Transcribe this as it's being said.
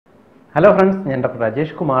Hello friends, ഞാൻ doctor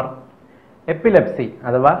Rajesh Kumar. Epilepsy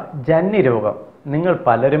അഥവാ ജന്യരോഗം നിങ്ങൾ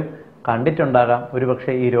പലരും കണ്ടിട്ടുണ്ടാകാം,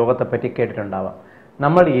 ഒരുപക്ഷെ ഈ രോഗത്തെപ്പറ്റി കേട്ടിട്ടുണ്ടാവാം.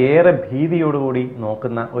 നമ്മൾ ഏറെ ഭീതിയോടുകൂടി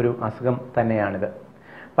നോക്കുന്ന ഒരു അസുഖം തന്നെയാണിത്.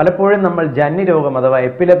 പലപ്പോഴും നമ്മൾ ജന്യരോഗം അഥവാ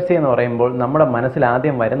എപ്പിലെപ്സി എന്ന് പറയുമ്പോൾ നമ്മുടെ മനസ്സിൽ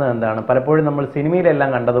ആദ്യം വരുന്നത് എന്താണ്? പലപ്പോഴും നമ്മൾ സിനിമയിലെല്ലാം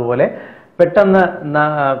കണ്ടതുപോലെ പെട്ടെന്ന്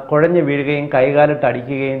കുഴഞ്ഞു വീഴുകയും കൈകാലിട്ട്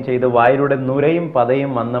അടിക്കുകയും ചെയ്ത് വായിലൂടെ നുരയും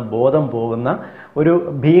പതയും വന്ന് ബോധം പോകുന്ന ഒരു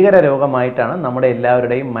ഭീകര രോഗമായിട്ടാണ് നമ്മുടെ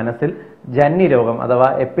എല്ലാവരുടെയും മനസ്സിൽ ജന്യരോഗം അഥവാ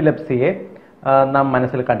എപ്പിലെപ്സിയെ നാം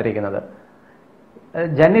മനസ്സിൽ കണ്ടിരിക്കുന്നത്.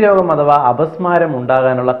 ജന്യരോഗം അഥവാ അപസ്മാരം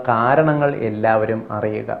ഉണ്ടാകാനുള്ള കാരണങ്ങൾ എല്ലാവരും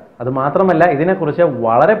അറിയുക. അതുമാത്രമല്ല, ഇതിനെക്കുറിച്ച്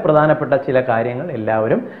വളരെ പ്രധാനപ്പെട്ട ചില കാര്യങ്ങൾ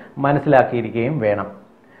എല്ലാവരും മനസ്സിലാക്കിയിരിക്കുകയും വേണം.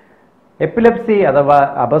 എപ്പിലെപ്സി അഥവാ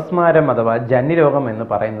അപസ്മാരം അഥവാ ജന്യരോഗം എന്ന്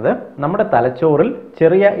പറയുന്നത് നമ്മുടെ തലച്ചോറിൽ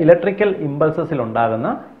ചെറിയ ഇലക്ട്രിക്കൽ ഇമ്പൾസസിൽ ഉണ്ടാകുന്ന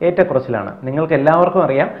ഏറ്റക്കുറച്ചിലാണ്. നിങ്ങൾക്ക് എല്ലാവർക്കും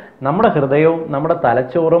അറിയാം, നമ്മുടെ ഹൃദയവും നമ്മുടെ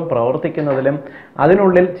തലച്ചോറും പ്രവർത്തിക്കുന്നതിലും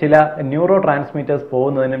അതിനുള്ളിൽ ചില ന്യൂറോ ട്രാൻസ്മിറ്റേഴ്സ്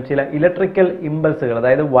പോകുന്നതിനും ചില ഇലക്ട്രിക്കൽ ഇമ്പൾസുകൾ,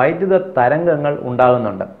 അതായത് വൈദ്യുത തരംഗങ്ങൾ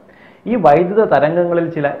ഉണ്ടാകുന്നുണ്ട്. ഈ വൈദ്യുത തരംഗങ്ങളിൽ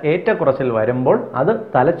ചില ഏറ്റക്കുറച്ചിൽ വരുമ്പോൾ അത്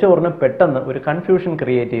തലച്ചോറിന് പെട്ടെന്ന് ഒരു കൺഫ്യൂഷൻ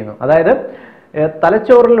ക്രിയേറ്റ് ചെയ്യുന്നു. അതായത്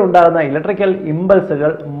തലച്ചോറിൽ ഉണ്ടാകുന്ന ഇലക്ട്രിക്കൽ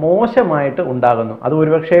ഇമ്പൾസുകൾ മോശമായിട്ട് ഉണ്ടാകുന്നു. അത്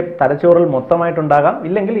ഒരുപക്ഷെ തലച്ചോറിൽ മൊത്തമായിട്ടുണ്ടാകാം,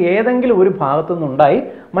 ഇല്ലെങ്കിൽ ഏതെങ്കിലും ഒരു ഭാഗത്തു നിന്നുണ്ടായി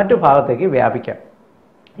മറ്റു ഭാഗത്തേക്ക് വ്യാപിക്കാം.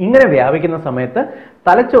 ഇങ്ങനെ വ്യാപിക്കുന്ന സമയത്ത്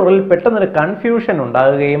തലച്ചോറിൽ പെട്ടെന്നൊരു കൺഫ്യൂഷൻ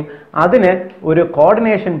ഉണ്ടാകുകയും അതിന് ഒരു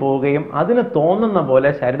കോർഡിനേഷൻ പോവുകയും അതിന് തോന്നുന്ന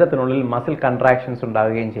പോലെ ശരീരത്തിനുള്ളിൽ മസിൽ കൺട്രാക്ഷൻസ്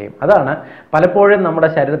ഉണ്ടാകുകയും ചെയ്യും. അതാണ് പലപ്പോഴും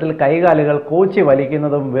നമ്മുടെ ശരീരത്തിൽ കൈകാലുകൾ കോച്ചി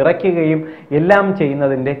വലിക്കുന്നതും വിറയ്ക്കുകയും എല്ലാം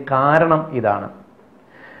ചെയ്യുന്നതിൻ്റെ കാരണം ഇതാണ്.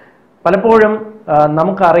 പലപ്പോഴും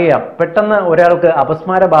നമുക്കറിയാം, പെട്ടെന്ന് ഒരാൾക്ക്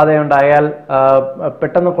അപസ്മാര ബാധയുണ്ടായാൽ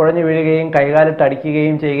പെട്ടെന്ന് കുഴഞ്ഞു വീഴുകയും കൈകാലിട്ട്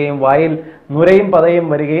അടിക്കുകയും ചെയ്യുകയും വായിൽ നുരയും പതയും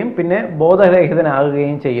വരികയും പിന്നെ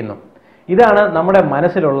ബോധരഹിതനാകുകയും ചെയ്യുന്നു. ഇതാണ് നമ്മുടെ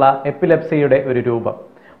മനസ്സിലുള്ള എപ്പിലെപ്സിയുടെ ഒരു രൂപം.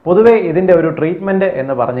 പൊതുവെ ഇതിൻ്റെ ഒരു ട്രീറ്റ്മെൻറ്റ്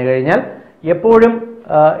എന്ന് പറഞ്ഞു കഴിഞ്ഞാൽ എപ്പോഴും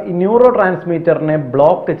ന്യൂറോ ട്രാൻസ്മിറ്ററിനെ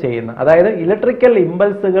ബ്ലോക്ക് ചെയ്യുന്ന, അതായത് ഇലക്ട്രിക്കൽ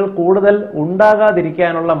ഇമ്പൾസുകൾ കൂടുതൽ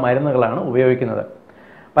ഉണ്ടാകാതിരിക്കാനുള്ള മരുന്നുകളാണ് ഉപയോഗിക്കുന്നത്.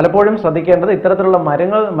 പലപ്പോഴും ശ്രദ്ധിക്കേണ്ടത്, ഇത്തരത്തിലുള്ള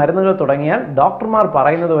മരുന്നുകൾ തുടങ്ങിയാൽ ഡോക്ടർമാർ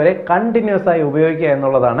പറയുന്നത് വരെ കണ്ടിന്യൂസ് ആയി ഉപയോഗിക്കുക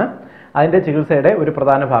എന്നുള്ളതാണ് അതിൻ്റെ ചികിത്സയുടെ ഒരു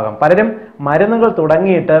പ്രധാന ഭാഗം. പലരും മരുന്നുകൾ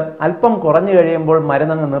തുടങ്ങിയിട്ട് അല്പം കുറഞ്ഞു കഴിയുമ്പോൾ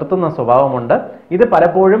മരുന്നങ്ങ് നിർത്തുന്ന സ്വഭാവമുണ്ട്. ഇത്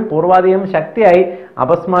പലപ്പോഴും പൂർവാധികം ശക്തിയായി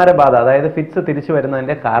അപസ്മാരബാധ, അതായത് ഫിറ്റ്സ് തിരിച്ചു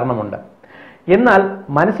വരുന്നതിൻ്റെ കാരണമുണ്ട്. എന്നാൽ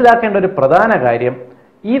മനസ്സിലാക്കേണ്ട ഒരു പ്രധാന കാര്യം,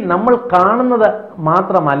 ഈ നമ്മൾ കാണുന്നത്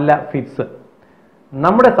മാത്രമല്ല ഫിറ്റ്സ്.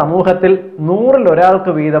 നമ്മുടെ സമൂഹത്തിൽ 100-ൽ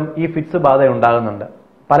ഒരാൾക്ക് വീതം ഈ ഫിറ്റ്സ് ബാധ ഉണ്ടാകുന്നുണ്ട്.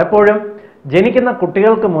 പലപ്പോഴും ജനിക്കുന്ന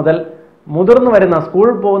കുട്ടികൾക്ക് മുതൽ മുതിർന്നു വരുന്ന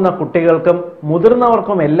സ്കൂളിൽ പോകുന്ന കുട്ടികൾക്കും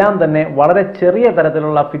മുതിർന്നവർക്കും എല്ലാം തന്നെ വളരെ ചെറിയ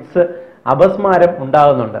തരത്തിലുള്ള ഫിറ്റ്സ് അപസ്മാരം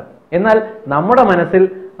ഉണ്ടാകുന്നുണ്ട്. എന്നാൽ നമ്മുടെ മനസ്സിൽ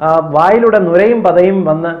വായിലൂടെ നുരയും പതയും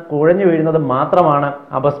വന്ന് കുഴഞ്ഞു വീഴുന്നത് മാത്രമാണ്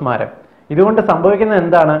അപസ്മാരം. ഇതുകൊണ്ട് സംഭവിക്കുന്നത്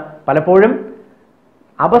എന്താണ്? പലപ്പോഴും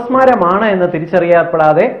അപസ്മാരമാണ് എന്ന്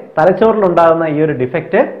തിരിച്ചറിയപ്പെടാതെ തലച്ചോറിലുണ്ടാകുന്ന ഈ ഒരു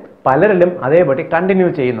ഡിഫക്റ്റ് പലരിലും അതേപടി കണ്ടിന്യൂ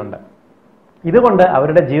ചെയ്യുന്നുണ്ട്. ഇതുകൊണ്ട്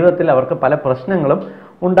അവരുടെ ജീവിതത്തിൽ അവർക്ക് പല പ്രശ്നങ്ങളും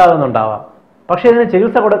ഉണ്ടാകുന്നുണ്ടാവാം. പക്ഷേ ഇതിന്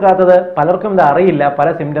ചികിത്സ കൊടുക്കാത്തത് പലർക്കും ഇത് അറിയില്ല, പല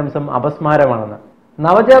സിംറ്റംസും അപസ്മാരമാണെന്ന്.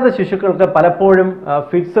 നവജാത ശിശുക്കൾക്ക് പലപ്പോഴും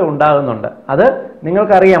ഫിറ്റ്സ് ഉണ്ടാകുന്നുണ്ട്. അത്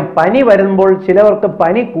നിങ്ങൾക്കറിയാം, പനി വരുമ്പോൾ ചിലവർക്ക്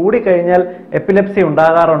പനി കൂടിക്കഴിഞ്ഞാൽ എപ്പിലെപ്സി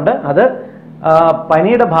ഉണ്ടാകാറുണ്ട്. അത്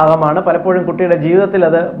പനിയുടെ ഭാഗമാണ്. പലപ്പോഴും കുട്ടിയുടെ ജീവിതത്തിൽ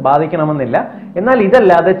അത് ബാധിക്കണമെന്നില്ല. എന്നാൽ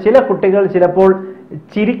ഇതല്ലാതെ ചില കുട്ടികൾ ചിലപ്പോൾ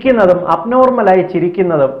ചിരിക്കുന്നതും അബ്നോർമലായി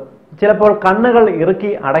ചിരിക്കുന്നതും, ചിലപ്പോൾ കണ്ണുകൾ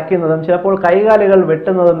ഇറുക്കി അടയ്ക്കുന്നതും, ചിലപ്പോൾ കൈകാലുകൾ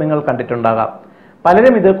വെട്ടുന്നതും നിങ്ങൾ കണ്ടിട്ടുണ്ടാകാം.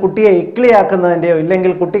 പലരും ഇത് കുട്ടിയെ ഇക്ലിയാക്കുന്നതിൻ്റെയോ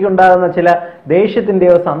ഇല്ലെങ്കിൽ കുട്ടിക്കുണ്ടാകുന്ന ചില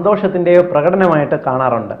ദേഷ്യത്തിൻ്റെയോ സന്തോഷത്തിൻ്റെയോ പ്രകടനമായിട്ട്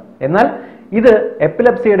കാണാറുണ്ട്. എന്നാൽ ഇത്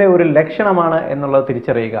എപ്പിലെപ്സിയുടെ ഒരു ലക്ഷണമാണ് എന്നുള്ളത്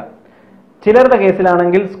തിരിച്ചറിയുക. ചിലരുടെ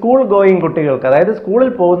കേസിലാണെങ്കിൽ സ്കൂൾ ഗോയിങ് കുട്ടികൾക്ക്, അതായത്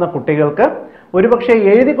സ്കൂളിൽ പോകുന്ന കുട്ടികൾക്ക് ഒരുപക്ഷെ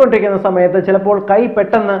എഴുതിക്കൊണ്ടിരിക്കുന്ന സമയത്ത് ചിലപ്പോൾ കൈ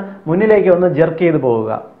പെട്ടെന്ന് മുന്നിലേക്ക് ഒന്ന് ജെർക്ക് ചെയ്ത്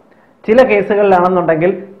പോവുക. ചില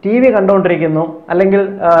കേസുകളിലാണെന്നുണ്ടെങ്കിൽ TV കണ്ടുകൊണ്ടിരിക്കുന്നു, അല്ലെങ്കിൽ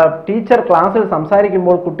ടീച്ചർ ക്ലാസ്സിൽ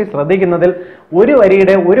സംസാരിക്കുമ്പോൾ കുട്ടി ശ്രദ്ധിക്കുന്നതിൽ ഒരു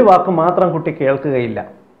വരിയുടെ ഒരു വാക്ക് മാത്രം കുട്ടി കേൾക്കുകയില്ല.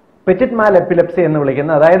 പെറ്റിറ്റ് മാൽ എപ്പിലെപ്സി എന്ന്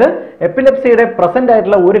വിളിക്കുന്ന, അതായത് എപ്പിലെപ്സിയുടെ പ്രസന്റ്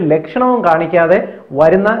ആയിട്ടുള്ള ഒരു ലക്ഷണവും കാണിക്കാതെ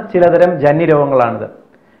വരുന്ന ചിലതരം ജന്യരോഗങ്ങളാണിത്.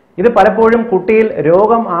 ഇത് പലപ്പോഴും കുട്ടിയിൽ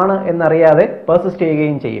രോഗം ആണ് എന്നറിയാതെ പെർസിസ്റ്റ്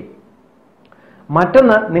ചെയ്യുകയും ചെയ്യും.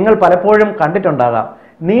 മറ്റൊന്ന് നിങ്ങൾ പലപ്പോഴും കണ്ടിട്ടുണ്ടാകാം,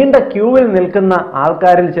 നീണ്ട ക്യൂവിൽ നിൽക്കുന്ന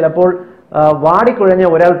ആൾക്കാരിൽ ചിലപ്പോൾ വാടിക്കുഴഞ്ഞ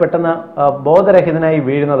ഒരാൾ പെട്ടെന്ന് ബോധരഹിതനായി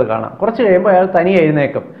വീഴുന്നത് കാണാം. കുറച്ച് കഴിയുമ്പോൾ അയാൾ തനിയെ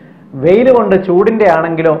എഴുന്നേക്കും. വെയിൽ കൊണ്ട് ചൂടിൻ്റെ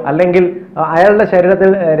ആണെങ്കിലോ അല്ലെങ്കിൽ അയാളുടെ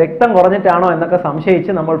ശരീരത്തിൽ രക്തം കുറഞ്ഞിട്ടാണോ എന്നൊക്കെ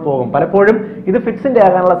സംശയിച്ച് നമ്മൾ പോകും. പലപ്പോഴും ഇത് ഫിറ്റ്സിൻ്റെ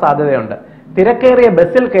ആകാനുള്ള സാധ്യതയുണ്ട്. തിരക്കേറിയ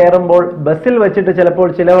ബസ്സിൽ കയറുമ്പോൾ ബസ്സിൽ വെച്ചിട്ട് ചിലപ്പോൾ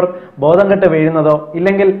ചിലവർ ബോധം കെട്ട് വീഴുന്നതോ,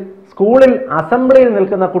 ഇല്ലെങ്കിൽ സ്കൂളിൽ അസംബ്ലിയിൽ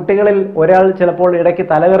നിൽക്കുന്ന കുട്ടികളിൽ ഒരാൾ ചിലപ്പോൾ ഇടയ്ക്ക്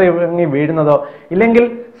തലകറി വീഴുന്നതോ, ഇല്ലെങ്കിൽ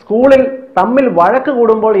സ്കൂളിൽ തമ്മിൽ വഴക്ക്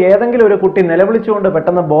കൂടുമ്പോൾ ഏതെങ്കിലും ഒരു കുട്ടി നിലവിളിച്ചുകൊണ്ട്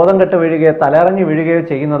പെട്ടെന്ന് ബോധം കെട്ട് വീഴുകയോ തലയിറങ്ങി വീഴുകയോ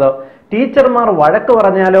ചെയ്യുന്നതോ, ടീച്ചർമാർ വഴക്ക്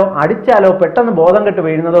പറഞ്ഞാലോ അടിച്ചാലോ പെട്ടെന്ന് ബോധം കെട്ട്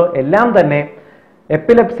വീഴുന്നതോ എല്ലാം തന്നെ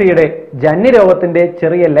എപ്പിലെപ്സിയുടെ ജന്യരോഗത്തിന്റെ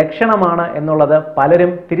ചെറിയ ലക്ഷണമാണ് എന്നുള്ളത്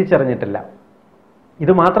പലരും തിരിച്ചറിഞ്ഞിട്ടില്ല.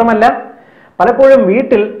 ഇത് മാത്രമല്ല, പലപ്പോഴും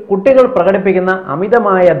വീട്ടിൽ കുട്ടികൾ പ്രകടിപ്പിക്കുന്ന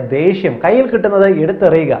അമിതമായ ദേഷ്യം, കയ്യിൽ കിട്ടുന്നത്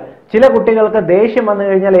എടുത്തെറിയുക. ചില കുട്ടികൾക്ക് ദേഷ്യം വന്നു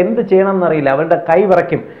കഴിഞ്ഞാൽ എന്ത് ചെയ്യണമെന്നറിയില്ല, അവരുടെ കൈ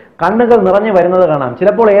വിറയ്ക്കും, കണ്ണുകൾ നിറഞ്ഞു വരുന്നത് കാണാം,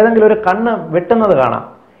 ചിലപ്പോൾ ഏതെങ്കിലും ഒരു കണ്ണ് വെട്ടുന്നത് കാണാം.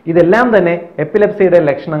 ഇതെല്ലാം തന്നെ എപ്പിലെപ്സിയുടെ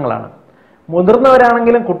ലക്ഷണങ്ങളാണ്.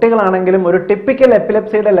 മുതിർന്നവരാണെങ്കിലും കുട്ടികളാണെങ്കിലും ഒരു ടിപ്പിക്കൽ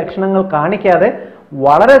എപ്പിലെപ്സിയുടെ ലക്ഷണങ്ങൾ കാണിക്കാതെ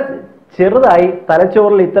വളരെ ചെറുതായി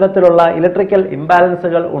തലച്ചോറിൽ ഇത്തരത്തിലുള്ള ഇലക്ട്രിക്കൽ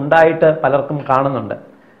ഇംബാലൻസുകൾ ഉണ്ടായിട്ട് പലർക്കും കാണുന്നുണ്ട്.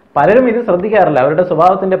 പലരും ഇത് ശ്രദ്ധിക്കാറില്ല, അവരുടെ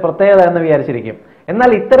സ്വഭാവത്തിന്റെ പ്രത്യേകത എന്ന് വിചാരിച്ചിരിക്കും. എന്നാൽ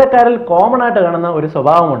ഇത്തരക്കാരിൽ കോമൺ ആയിട്ട് കാണുന്ന ഒരു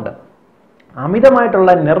സ്വഭാവമുണ്ട്.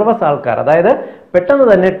 അമിതമായിട്ടുള്ള നെർവസ് ആൾക്കാർ, അതായത് പെട്ടെന്ന്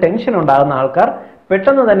തന്നെ ടെൻഷൻ ഉണ്ടാകുന്ന ആൾക്കാർ,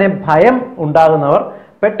 പെട്ടെന്ന് തന്നെ ഭയം ഉണ്ടാകുന്നവർ,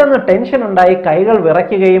 പെട്ടെന്ന് ടെൻഷൻ ഉണ്ടായി കൈകൾ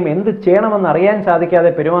വിറയ്ക്കുകയും എന്ത് ചെയ്യണമെന്ന് അറിയാൻ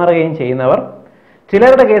സാധിക്കാതെ പെരുമാറുകയും ചെയ്യുന്നവർ,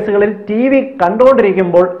 ചിലരുടെ കേസുകളിൽ TV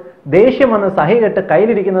കണ്ടുകൊണ്ടിരിക്കുമ്പോൾ ദേഷ്യം വന്ന് സഹികെട്ട്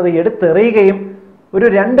കയ്യിലിരിക്കുന്നത് എടുത്തെറിയുകയും ഒരു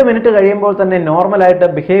 2 മിനിറ്റ് കഴിയുമ്പോൾ തന്നെ നോർമലായിട്ട്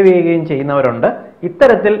ബിഹേവ് ചെയ്യുകയും ചെയ്യുന്നവരുണ്ട്.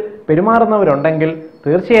 ഇത്തരത്തിൽ പെരുമാറുന്നവരുണ്ടെങ്കിൽ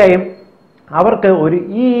തീർച്ചയായും അവർക്ക് ഒരു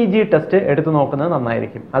EEG ടെസ്റ്റ് എടുത്തു നോക്കുന്നത്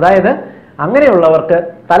നന്നായിരിക്കും. അതായത് അങ്ങനെയുള്ളവർക്ക്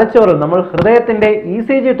തലച്ചോറിൽ നമ്മൾ ഹൃദയത്തിന്റെ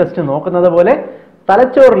ECG ടെസ്റ്റ് നോക്കുന്നത് പോലെ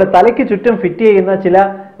തലച്ചോറിൽ തലയ്ക്ക് ചുറ്റും ഫിറ്റ് ചെയ്യുന്ന ചില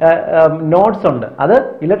നോട്ട്സ് ഉണ്ട്. അത്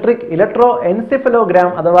ഇലക്ട്രോ എൻസെഫലോഗ്രാം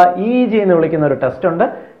അഥവാ EEG എന്ന് വിളിക്കുന്ന ഒരു ടെസ്റ്റ് ഉണ്ട്.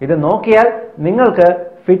 ഇത് നോക്കിയാൽ നിങ്ങൾക്ക്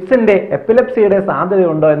ഫിറ്റ്സിന്റെ എപ്പിലെപ്സിയുടെ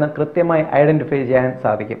സാധ്യതയുണ്ടോ എന്ന് കൃത്യമായി ഐഡന്റിഫൈ ചെയ്യാൻ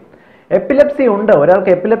സാധിക്കും. എപ്പിലെപ്സി ഉണ്ട്,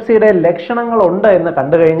 ഒരാൾക്ക് എപ്പിലെപ്സിയുടെ ലക്ഷണങ്ങൾ ഉണ്ട് എന്ന്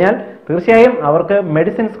കണ്ടു കഴിഞ്ഞാൽ തീർച്ചയായും അവർക്ക്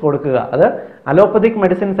മെഡിസിൻസ് കൊടുക്കുക. അത് അലോപ്പതിക്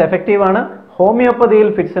മെഡിസിൻസ് എഫക്റ്റീവ് ആണ്. ഹോമിയോപ്പതിയിൽ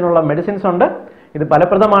ഫിറ്റ്സിനുള്ള മെഡിസിൻസ് ഉണ്ട്. ഇത്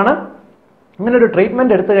ഫലപ്രദമാണ്. ഇങ്ങനെ ഒരു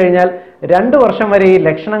ട്രീറ്റ്മെന്റ് എടുത്തു കഴിഞ്ഞാൽ 2 വർഷം വരെ ഈ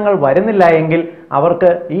ലക്ഷണങ്ങൾ വരുന്നില്ല എങ്കിൽ അവർക്ക്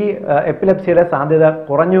ഈ എപ്പിലെപ്സിയുടെ സാധ്യത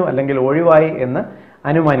കുറഞ്ഞു അല്ലെങ്കിൽ ഒഴിവായി എന്ന്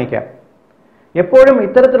അനുമാനിക്കാം. എപ്പോഴും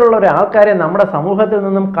ഇത്തരത്തിലുള്ള ഒരു ആൾക്കാരെ നമ്മുടെ സമൂഹത്തിൽ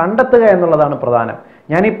നിന്നും കണ്ടെത്തുക എന്നുള്ളതാണ് പ്രധാനം.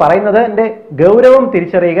 ഞാൻ ഈ പറയുന്നത് എൻ്റെ ഗൗരവം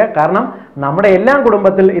തിരിച്ചറിയുക. കാരണം നമ്മുടെ എല്ലാം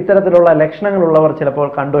കുടുംബത്തിൽ ഇത്തരത്തിലുള്ള ലക്ഷണങ്ങളുള്ളവർ ചിലപ്പോൾ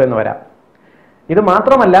കണ്ടു എന്ന് വരാം. ഇത്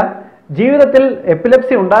മാത്രമല്ല, ജീവിതത്തിൽ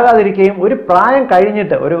എപ്പിലെപ്സി ഉണ്ടാകാതിരിക്കുകയും ഒരു പ്രായം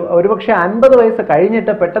കഴിഞ്ഞിട്ട് ഒരുപക്ഷെ 50 വയസ്സ്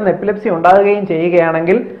കഴിഞ്ഞിട്ട് പെട്ടെന്ന് എപ്പിലെപ്സി ഉണ്ടാകുകയും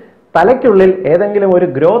ചെയ്യുകയാണെങ്കിൽ തലയ്ക്കുള്ളിൽ ഏതെങ്കിലും ഒരു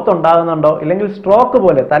ഗ്രോത്ത് ഉണ്ടാകുന്നുണ്ടോ, ഇല്ലെങ്കിൽ സ്ട്രോക്ക്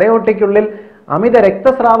പോലെ തലയോട്ടിക്കുള്ളിൽ അമിത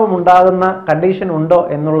രക്തസ്രാവം ഉണ്ടാകുന്ന കണ്ടീഷൻ ഉണ്ടോ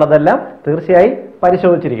എന്നുള്ളതെല്ലാം തീർച്ചയായും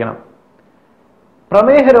പരിശോധിച്ചിരിക്കണം.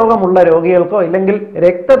 പ്രമേഹ രോഗമുള്ള രോഗികൾക്കോ ഇല്ലെങ്കിൽ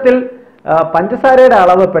രക്തത്തിൽ പഞ്ചസാരയുടെ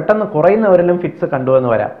അളവ് പെട്ടെന്ന് കുറയുന്നവരിലും ഫിറ്റ്സ്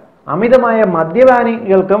കണ്ടുവെന്ന് വരാം. അമിതമായ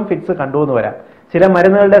മദ്യപാനികൾക്കും ഫിറ്റ്സ് കണ്ടുവെന്ന് വരാം. ചില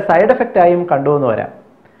മരുന്നുകളുടെ സൈഡ് എഫക്റ്റ് ആയും കണ്ടുവെന്ന് വരാം.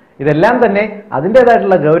 ഇതെല്ലാം തന്നെ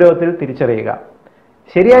അതിൻ്റെതായിട്ടുള്ള ഗൗരവത്തിൽ തിരിച്ചറിയുക.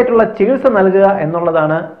 ശരിയായിട്ടുള്ള ചികിത്സ നൽകുക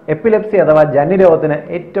എന്നുള്ളതാണ് എപ്പിലെപ്സി അഥവാ ജന്യരോഗത്തിന്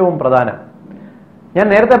ഏറ്റവും പ്രധാനം. ഞാൻ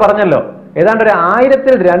നേരത്തെ പറഞ്ഞല്ലോ, ഏതാണ്ട് ഒരു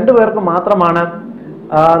 1000-ൽ 2 പേർക്ക് മാത്രമാണ്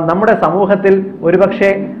നമ്മുടെ സമൂഹത്തിൽ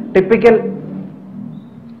ഒരുപക്ഷെ ടിപ്പിക്കൽ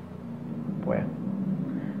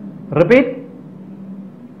റിപ്പീറ്റ്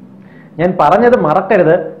ഞാൻ പറഞ്ഞത്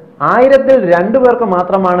മറക്കരുത്. 1000-ൽ 2 പേർക്ക്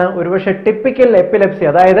മാത്രമാണ് ഒരുപക്ഷെ ടിപ്പിക്കൽ എപ്പിലെപ്സി,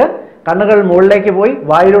 അതായത് കണ്ണുകൾ മുകളിലേക്ക് പോയി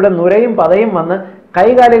വായിലൂടെ നുരയും പതയും വന്ന്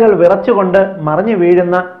കൈകാലുകൾ വിറച്ചുകൊണ്ട് മറിഞ്ഞു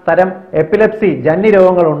വീഴുന്ന തരം എപ്പിലെപ്സി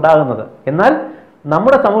ജന്യരോഗങ്ങൾ ഉണ്ടാകുന്നത്. എന്നാൽ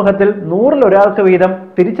നമ്മുടെ സമൂഹത്തിൽ 100-ൽ ഒരാൾക്ക് വീതം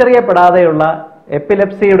തിരിച്ചറിയപ്പെടാതെയുള്ള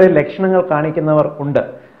എപ്പിലെപ്സിയുടെ ലക്ഷണങ്ങൾ കാണിക്കുന്നവർ ഉണ്ട്.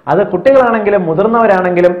 അത് കുട്ടികളാണെങ്കിലും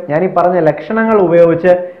മുതിർന്നവരാണെങ്കിലും ഞാൻ ഈ പറഞ്ഞ ലക്ഷണങ്ങൾ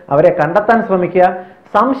ഉപയോഗിച്ച് അവരെ കണ്ടെത്താൻ ശ്രമിക്കുക.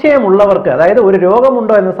 സംശയമുള്ളവർക്ക്, അതായത് ഒരു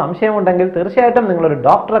രോഗമുണ്ടോ എന്ന് സംശയമുണ്ടെങ്കിൽ തീർച്ചയായിട്ടും നിങ്ങളൊരു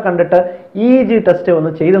ഡോക്ടറെ കണ്ടിട്ട് EEG ടെസ്റ്റ്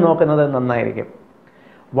ഒന്ന് ചെയ്തു നോക്കുന്നത് നന്നായിരിക്കും.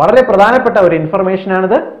 വളരെ പ്രധാനപ്പെട്ട ഒരു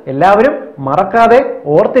ഇൻഫർമേഷനാണിത്. എല്ലാവരും മറക്കാതെ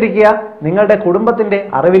ഓർത്തിരിക്കുക. നിങ്ങളുടെ കുടുംബത്തിന്റെ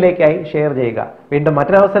അറിവിലേക്കായി ഷെയർ ചെയ്യുക. വീണ്ടും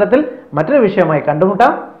മറ്റൊരവസരത്തിൽ മറ്റൊരു വിഷയമായി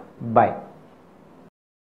കണ്ടുമുട്ടാം. ബൈ.